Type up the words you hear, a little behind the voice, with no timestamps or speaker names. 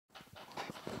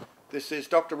This is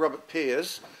Dr. Robert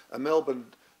Pears, a Melbourne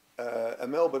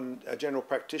general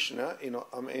practitioner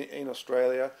in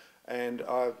Australia, and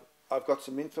I've got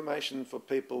some information for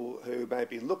people who may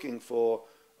be looking for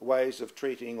ways of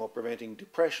treating or preventing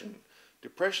depression.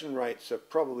 Depression rates have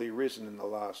probably risen in the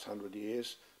last 100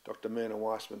 years. Dr. Myrna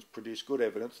Weissman's produced good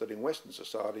evidence that in Western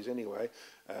societies anyway,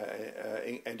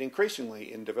 and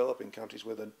increasingly in developing countries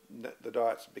where the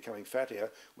diet's becoming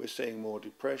fattier, we're seeing more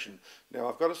depression. Now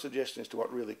I've got a suggestion as to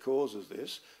what really causes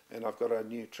this, and I've got a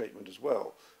new treatment as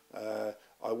well.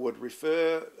 I would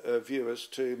refer viewers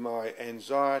to my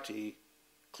anxiety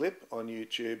clip on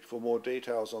YouTube for more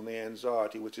details on the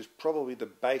anxiety, which is probably the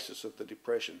basis of the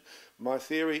depression. My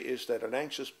theory is that an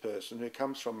anxious person who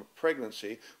comes from a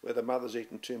pregnancy where the mother's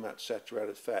eaten too much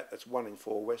saturated fat, that's 1 in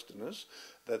 4 Westerners,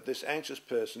 that this anxious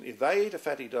person, if they eat a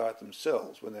fatty diet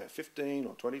themselves when they're 15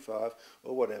 or 25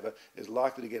 or whatever, is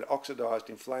likely to get oxidised,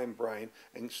 inflamed brain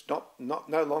and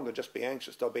no longer just be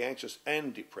anxious, they'll be anxious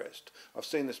and depressed. I've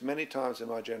seen this many times in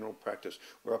my general practice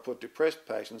where I put depressed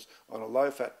patients on a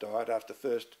low-fat diet after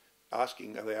first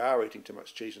asking if they are eating too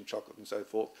much cheese and chocolate and so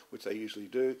forth, which they usually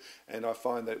do, and I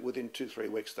find that within 2-3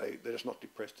 weeks they're just not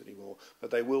depressed anymore, but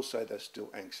they will say they're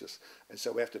still anxious, and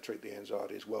so we have to treat the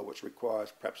anxiety as well, which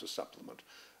requires perhaps a supplement.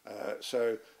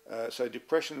 So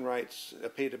depression rates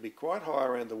appear to be quite high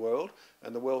around the world,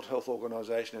 and the World Health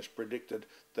Organization has predicted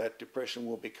that depression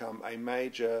will become a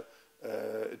major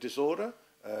disorder,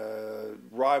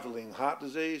 rivaling heart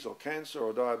disease or cancer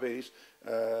or diabetes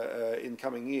in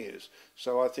coming years.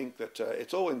 So I think that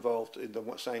it's all involved in the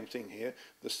same thing here.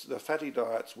 The fatty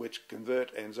diets which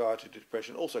convert anxiety to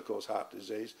depression also cause heart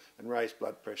disease and raise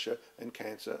blood pressure and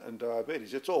cancer and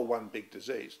diabetes. It's all one big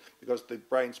disease because the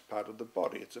brain's part of the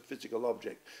body. It's a physical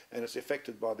object and it's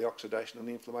affected by the oxidation and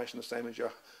the inflammation the same as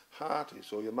your heart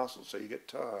is or your muscles, so you get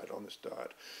tired on this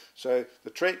diet. So the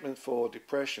treatment for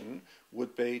depression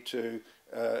would be to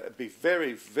be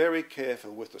very, very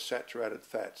careful with the saturated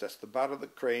fats. That's the butter, the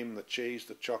cream, the cheese,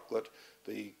 the chocolate,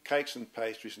 the cakes and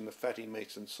pastries, and the fatty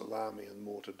meats and salami and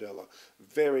mortadella.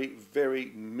 Very,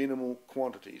 very minimal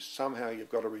quantities. Somehow you've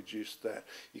got to reduce that.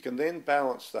 You can then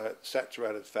balance that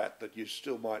saturated fat that you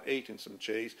still might eat in some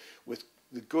cheese with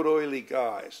the good oily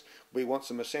guys. We want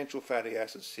some essential fatty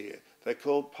acids here. They're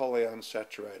called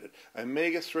polyunsaturated.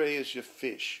 Omega-3 is your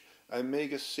fish.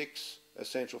 Omega-6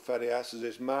 essential fatty acids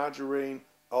is margarine,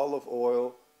 olive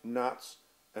oil, nuts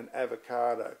and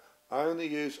avocado. Only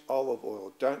use olive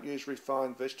oil. Don't use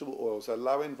refined vegetable oils. They're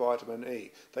low in vitamin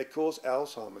E. They cause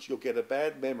Alzheimer's. You'll get a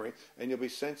bad memory and you'll be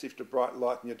sensitive to bright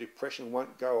light and your depression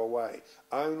won't go away.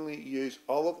 Only use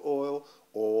olive oil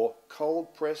or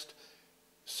cold pressed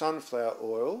sunflower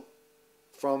oil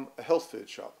from a health food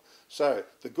shop. So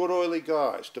the good oily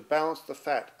guys to balance the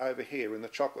fat over here in the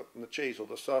chocolate and the cheese or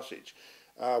the sausage.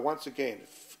 Once again,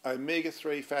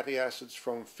 omega-3 fatty acids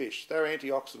from fish. They're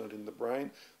antioxidant in the brain.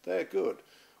 They're good.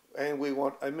 And we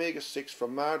want omega-6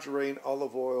 from margarine,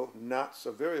 olive oil, nuts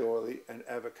are very oily, and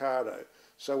avocado.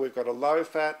 So we've got a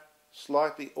low-fat,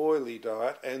 slightly oily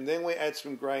diet, and then we add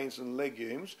some grains and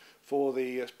legumes for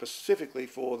the specifically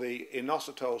for the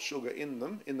inositol sugar in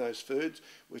them, in those foods,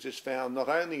 which is found not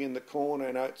only in the corn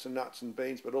and oats and nuts and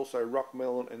beans, but also rock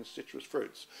melon and citrus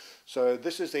fruits. So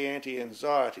this is the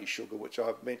anti-anxiety sugar, which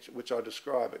I've mentioned, which I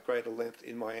describe at greater length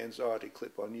in my anxiety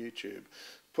clip on YouTube.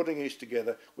 Putting these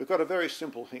together, we've got a very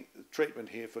simple treatment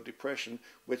here for depression,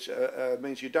 which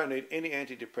means you don't need any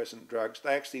antidepressant drugs.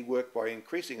 They actually work by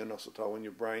increasing inositol in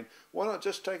your brain. Why not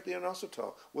just take the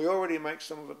inositol? We already make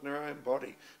some of it in our own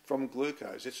body from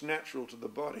glucose. It's natural to the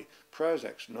body.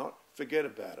 Prozac's not. Forget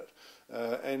about it.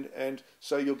 And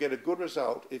so you'll get a good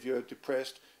result if you're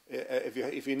depressed.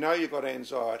 If you know you've got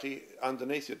anxiety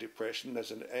underneath your depression,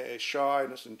 there's a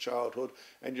shyness in childhood,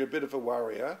 and you're a bit of a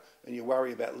worrier, and you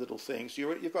worry about little things,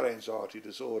 you've got anxiety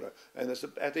disorder. And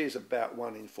that is about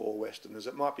 1 in 4 Westerners.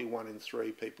 It might be 1 in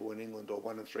 3 people in England or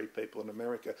 1 in 3 people in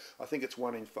America. I think it's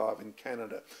 1 in 5 in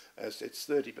Canada. It's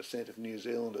 30% of New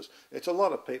Zealanders. It's a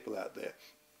lot of people out there.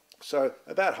 So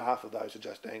about half of those are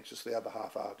just anxious, the other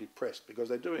half are depressed because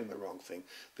they're doing the wrong thing.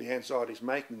 The anxiety is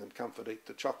making them comfort eat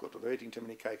the chocolate, or they're eating too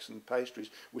many cakes and pastries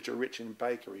which are rich in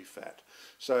bakery fat.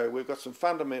 So we've got some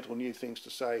fundamental new things to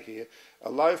say here.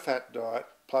 A low-fat diet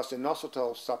plus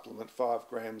inositol supplement 5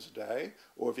 grams a day,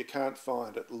 or if you can't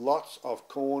find it, lots of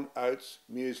corn, oats,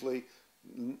 muesli,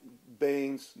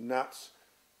 beans, nuts,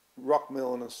 rock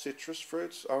melon and citrus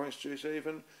fruits, orange juice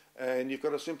even, and you've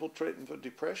got a simple treatment for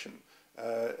depression.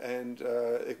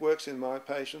 It works in my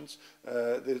patients.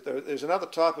 There's another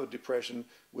type of depression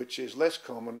which is less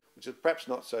common, which is perhaps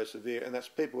not so severe, and that's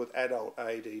people with adult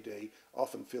ADD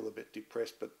often feel a bit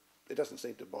depressed, but it doesn't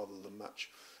seem to bother them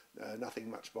much. nothing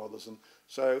much bothers them.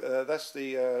 So that's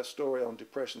the story on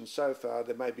depression so far.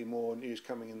 There may be more news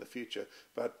coming in the future,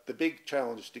 but the big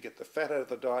challenge is to get the fat out of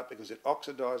the diet because it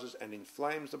oxidizes and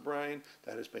inflames the brain.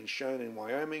 That has been shown in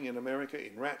Wyoming, in America.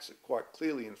 In rats, it quite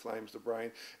clearly inflames the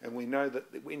brain, and we know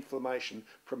that the inflammation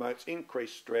promotes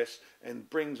increased stress and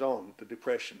brings on the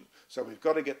depression. So we've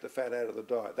got to get the fat out of the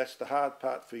diet. That's the hard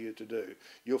part for you to do.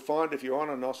 You'll find if you're on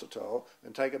inositol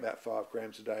and take about 5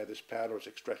 grams a day of this powder, it's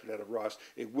extracted out of rice,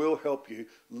 it will help you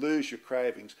lose your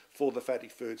cravings for the fatty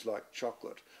foods like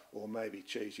chocolate or maybe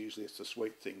cheese. Usually it's the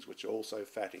sweet things which are also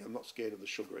fatty. I'm not scared of the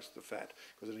sugar, it's the fat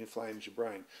because it inflames your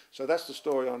brain. So that's the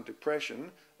story on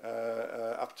depression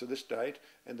up to this date,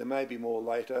 and there may be more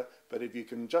later, but if you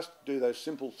can just do those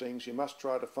simple things, you must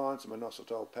try to find some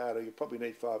inositol powder. You probably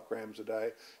need 5 grams a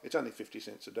day. It's only 50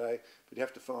 cents a day, but you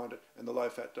have to find it, and the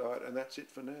low-fat diet, and that's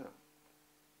it for now.